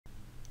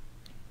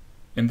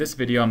In this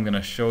video, I'm going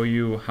to show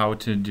you how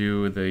to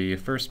do the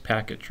first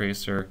packet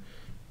tracer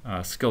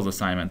skills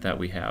assignment that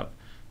we have.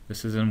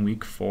 This is in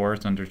week 4.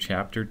 It's under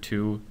chapter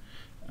 2.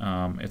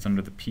 It's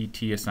under the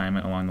PT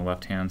assignment along the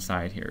left-hand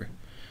side here.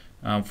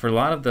 For a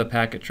lot of the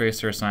packet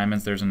tracer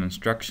assignments, there's an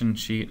instruction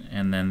sheet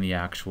and then the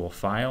actual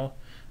file.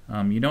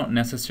 You don't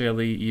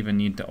necessarily even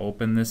need to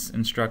open this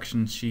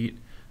instruction sheet.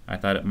 I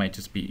thought it might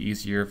just be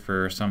easier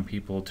for some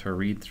people to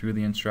read through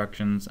the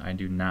instructions. I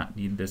do not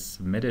need this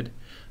submitted.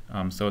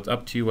 So it's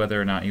up to you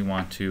whether or not you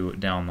want to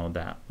download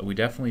that. But we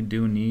definitely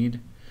do need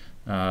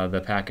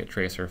the packet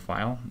tracer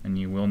file, and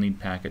you will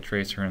need packet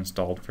tracer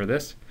installed for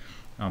this.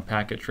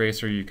 Packet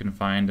tracer you can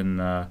find in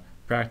the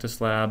practice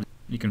lab.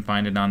 You can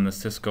find it on the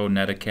Cisco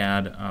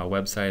Netacad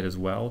website as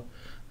well.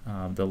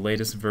 The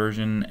latest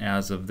version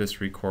as of this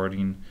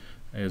recording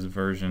is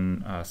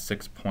version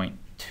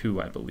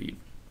 6.2, I believe.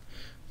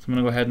 So I'm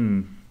going to go ahead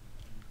and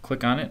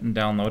click on it and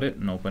download it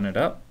and open it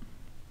up.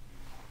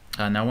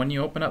 Now when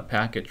you open up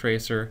Packet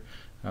Tracer,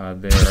 there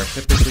are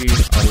typically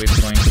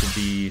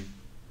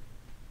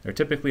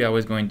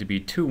always going to be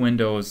two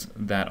windows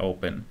that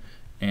open,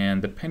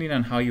 and depending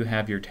on how you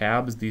have your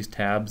tabs, these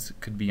tabs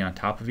could be on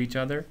top of each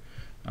other.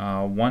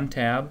 One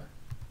tab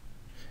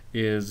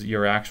is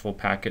your actual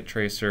Packet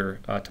Tracer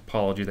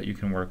topology that you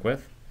can work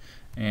with,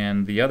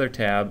 and the other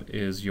tab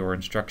is your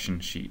instruction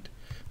sheet.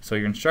 So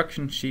your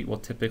instruction sheet will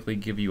typically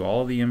give you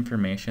all the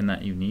information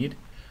that you need: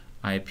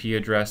 IP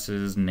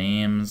addresses,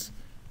 names,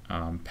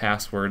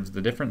 passwords,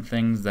 the different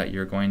things that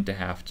you're going to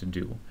have to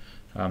do.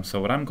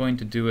 So what I'm going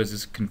to do is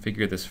just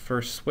configure this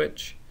first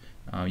switch.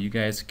 You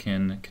guys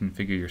can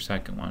configure your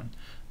second one.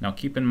 Now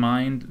keep in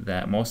mind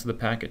that most of the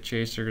packet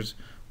tracers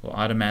will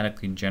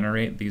automatically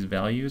generate these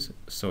values,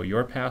 so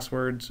your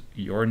passwords,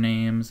 your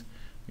names,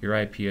 your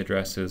IP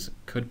addresses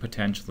could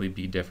potentially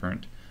be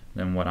different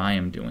than what I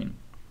am doing.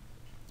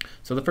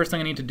 So the first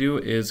thing I need to do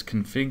is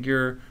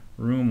configure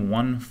room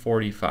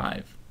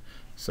 145.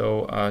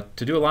 So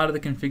to do a lot of the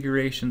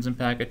configurations in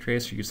Packet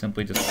Tracer, you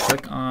simply just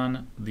click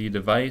on the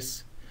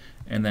device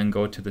and then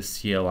go to the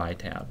CLI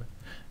tab.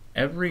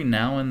 Every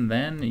now and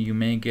then you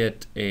may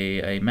get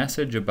a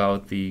message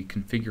about the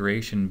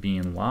configuration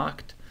being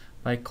locked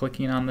by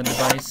clicking on the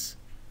device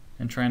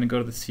and trying to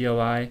go to the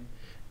CLI.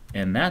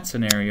 In that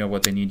scenario,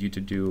 what they need you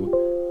to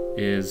do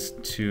is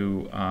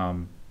to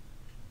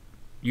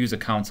use a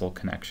console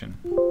connection.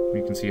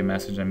 You can see a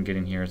message I'm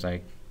getting here is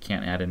I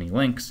can't add any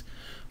links.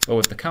 But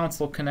with the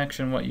console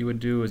connection, what you would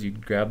do is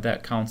you'd grab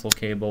that console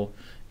cable,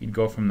 you'd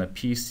go from the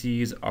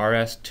PC's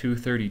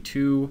RS-232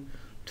 to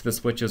the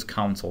switch's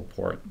console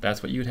port.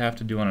 That's what you'd have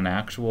to do on an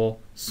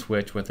actual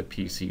switch with a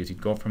PC, is you'd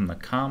go from the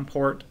COM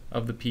port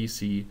of the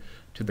PC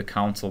to the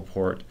console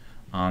port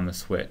on the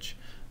switch.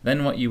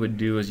 Then what you would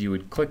do is you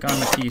would click on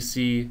the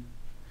PC,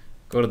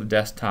 go to the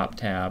desktop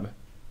tab,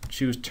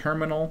 choose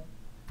terminal,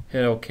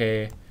 hit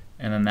OK,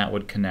 and then that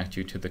would connect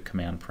you to the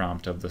command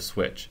prompt of the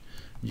switch.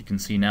 You can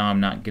see now I'm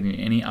not getting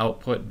any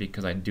output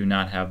because I do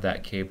not have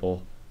that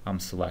cable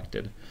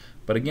selected.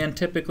 But again,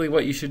 typically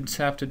what you should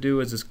have to do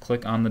is just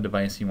click on the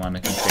device you want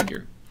to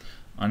configure.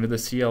 Under the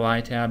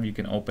CLI tab, you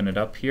can open it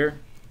up here,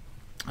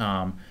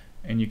 and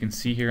you can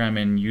see here I'm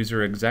in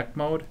user exec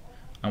mode.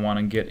 I want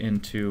to get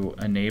into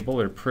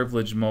enable or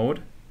privilege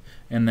mode,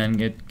 and then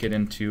get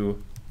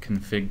into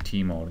config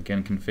T mode.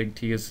 Again, config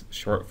T is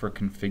short for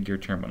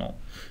configure terminal.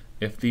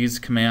 If these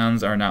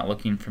commands are not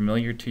looking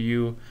familiar to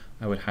you,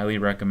 I would highly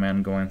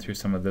recommend going through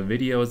some of the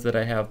videos that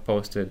I have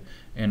posted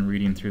and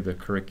reading through the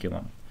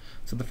curriculum.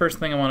 So the first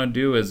thing I want to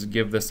do is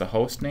give this a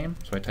host name.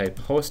 So I type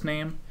host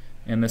name,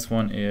 and this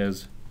one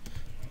is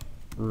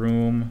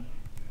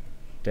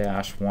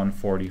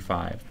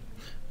room-145.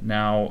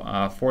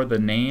 Now for the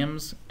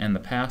names and the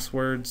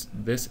passwords,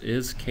 this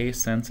is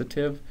case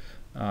sensitive.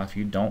 If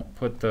you don't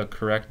put the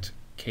correct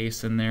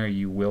case in there,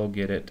 you will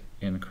get it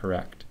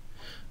incorrect.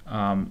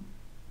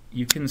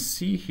 You can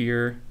see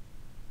here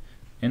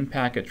in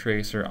Packet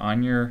Tracer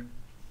on your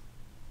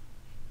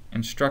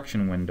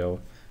instruction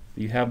window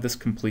you have this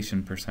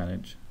completion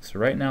percentage. So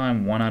right now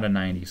I'm 1 out of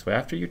 90. So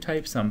after you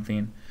type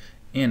something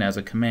in as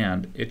a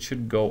command, it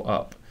should go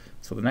up.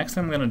 So the next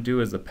thing I'm going to do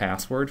is the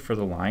password for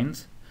the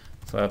lines.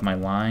 So I have my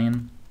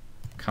line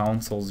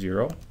console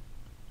 0,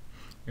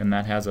 and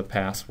that has a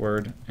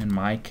password in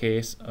my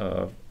case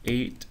of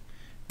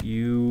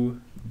 8UB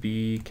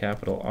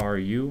capital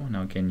RU.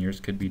 Now again, yours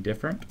could be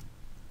different.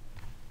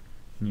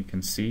 And you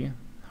can see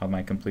how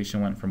my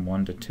completion went from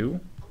 1 to 2.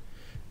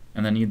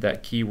 And then I need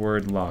that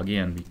keyword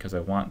login because I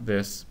want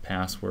this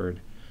password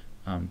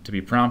to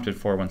be prompted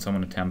for when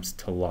someone attempts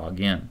to log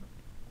in.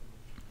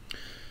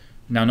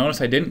 Now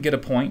notice I didn't get a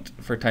point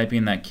for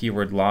typing that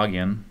keyword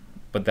login,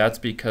 but that's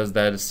because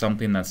that is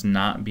something that's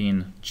not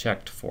being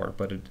checked for,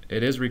 but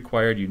it is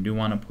required. You do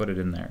want to put it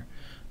in there.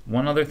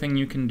 One other thing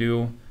you can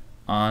do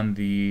on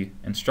the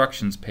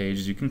instructions page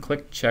is you can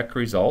click check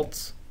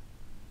results,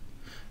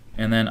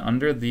 and then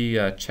under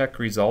the check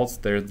results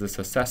there's this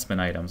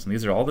assessment items, and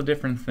these are all the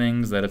different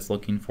things that it's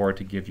looking for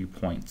to give you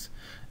points.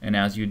 And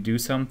as you do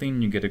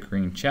something you get a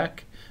green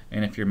check,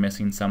 and if you're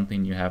missing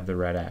something you have the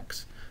red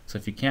X. So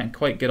if you can't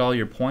quite get all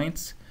your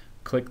points,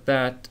 click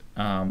that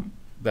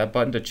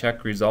button to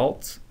check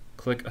results,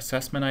 click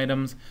assessment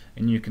items,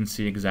 and you can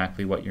see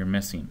exactly what you're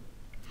missing.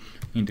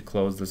 You need to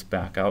close this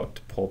back out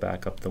to pull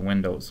back up the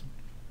windows.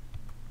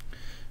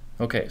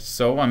 Okay,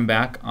 so I'm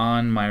back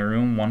on my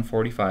room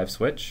 145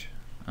 switch.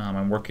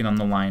 I'm working on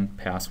the line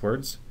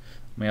passwords.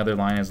 My other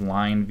line is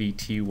line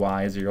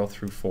VTY 0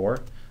 through 4.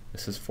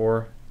 This is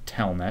for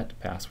Telnet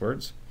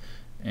passwords.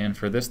 And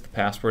for this, the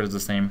password is the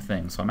same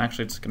thing. So I'm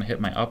actually just going to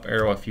hit my up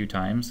arrow a few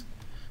times,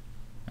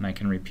 and I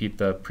can repeat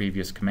the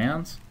previous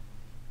commands.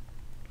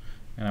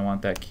 And I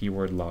want that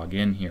keyword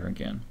login here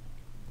again.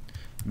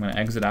 I'm going to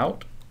exit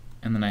out,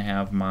 and then I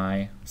have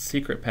my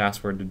secret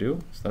password to do.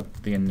 So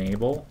that's the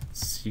enable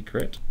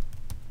secret.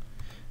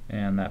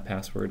 And that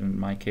password in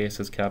my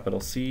case is capital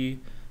C,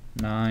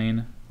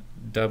 9,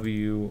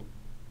 W,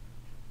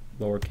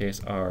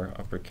 lowercase r,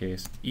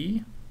 uppercase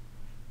E.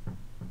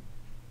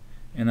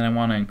 And then I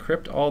want to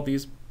encrypt all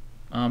these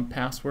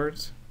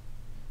passwords.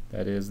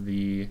 That is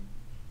the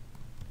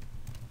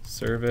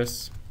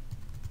service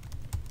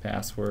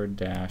password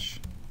dash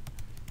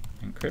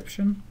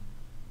encryption.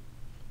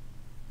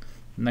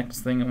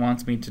 Next thing it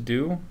wants me to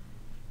do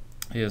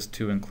is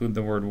to include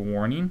the word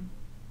warning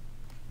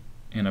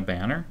in a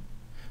banner.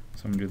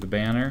 So I'm going to do the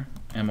banner,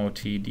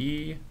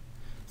 MOTD,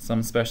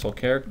 some special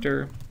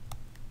character,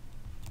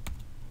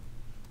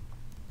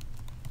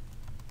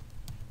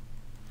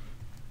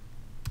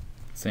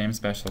 same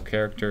special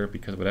character,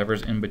 because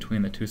whatever's in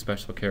between the two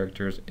special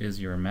characters is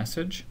your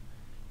message.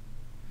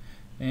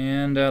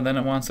 And then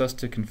it wants us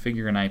to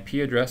configure an IP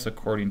address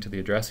according to the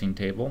addressing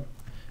table.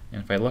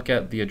 And if I look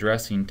at the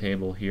addressing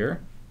table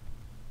here,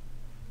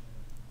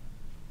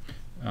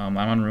 I'm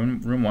on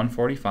room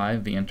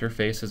 145. The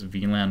interface is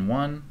VLAN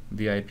 1.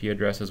 The IP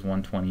address is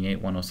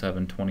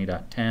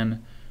 128.107.20.10,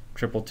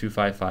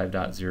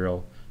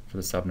 22255.0 for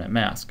the subnet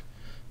mask.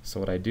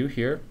 So what I do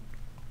here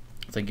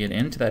is I get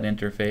into that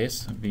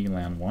interface,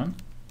 VLAN 1.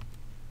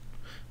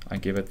 I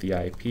give it the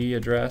IP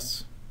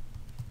address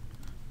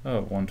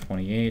of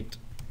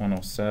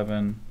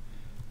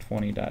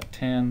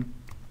 128.107.20.10,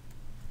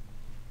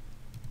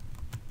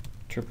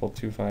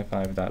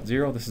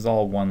 22255.0. This is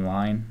all one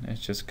line. It's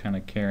just kind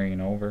of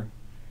carrying over.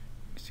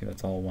 You see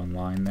that's all one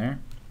line there.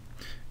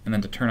 And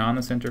then to turn on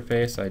this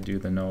interface, I do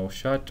the no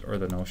shut or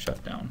the no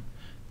shutdown.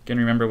 Again,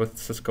 remember with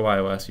Cisco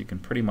iOS, you can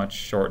pretty much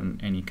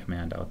shorten any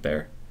command out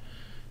there.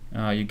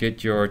 You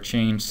get your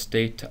change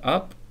state to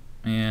up,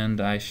 and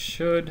I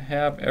should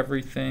have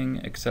everything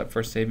except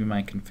for saving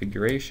my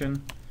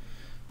configuration.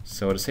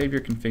 So to save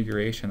your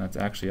configuration, that's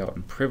actually out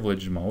in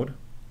privileged mode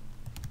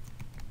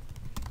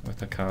with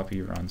a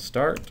copy run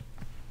start.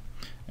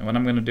 And what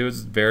I'm going to do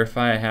is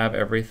verify I have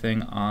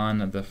everything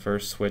on the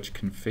first switch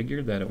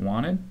configured that it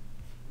wanted.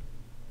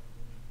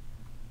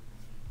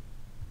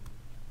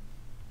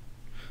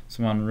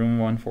 So I'm on room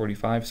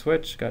 145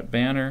 switch, got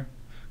banner,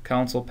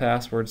 console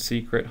password,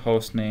 secret,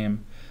 host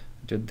name,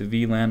 did the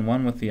VLAN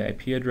 1 with the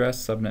IP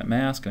address, subnet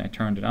mask, and I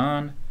turned it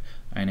on.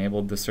 I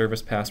enabled the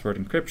service password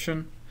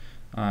encryption.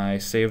 I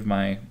saved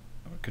my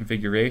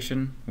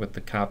configuration with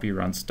the copy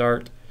run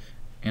start,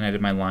 and I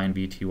did my line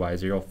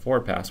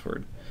VTY04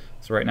 password.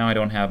 So right now I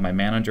don't have my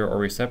manager or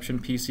reception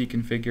PC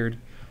configured,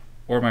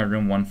 or my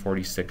room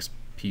 146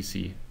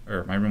 PC,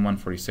 or my room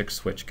 146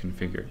 switch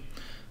configured.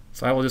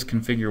 So I will just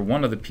configure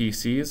one of the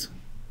PCs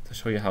to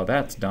show you how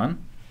that's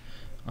done.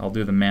 I'll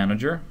do the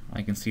manager.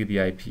 I can see the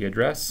IP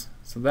address.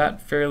 So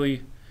that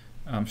fairly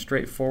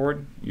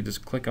straightforward. You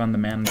just click on the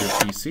manager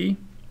PC,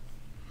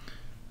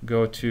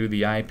 go to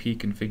the IP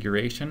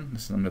configuration.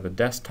 This is under the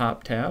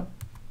desktop tab.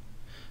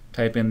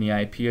 Type in the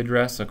IP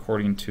address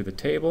according to the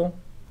table.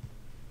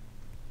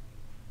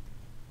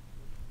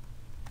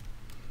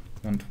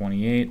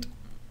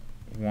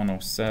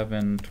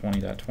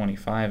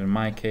 128.107.20.25 in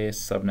my case.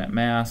 Subnet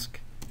mask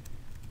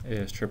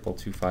is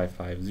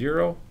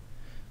 22255.0.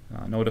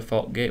 No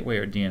default gateway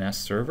or DNS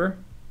server.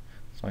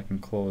 So I can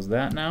close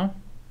that now.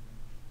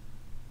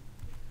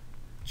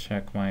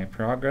 Check my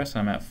progress.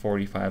 I'm at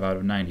 45 out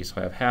of 90. So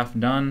I have half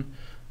done.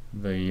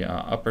 The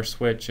upper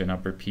switch and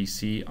upper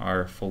PC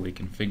are fully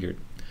configured.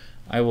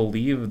 I will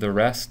leave the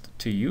rest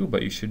to you,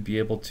 but you should be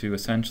able to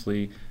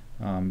essentially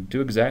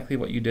do exactly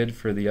what you did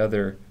for the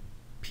other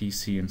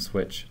PC and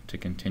switch to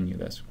continue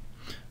this.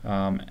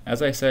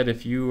 As I said,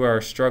 if you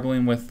are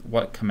struggling with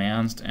what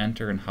commands to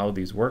enter and how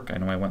these work, I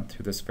know I went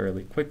through this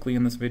fairly quickly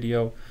in this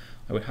video,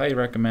 I would highly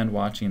recommend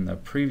watching the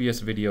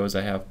previous videos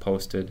I have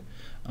posted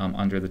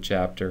under the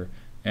chapter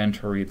and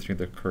to read through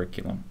the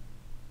curriculum.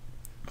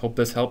 Hope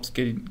this helps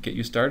get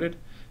you started.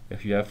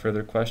 If you have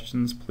further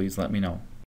questions, please let me know.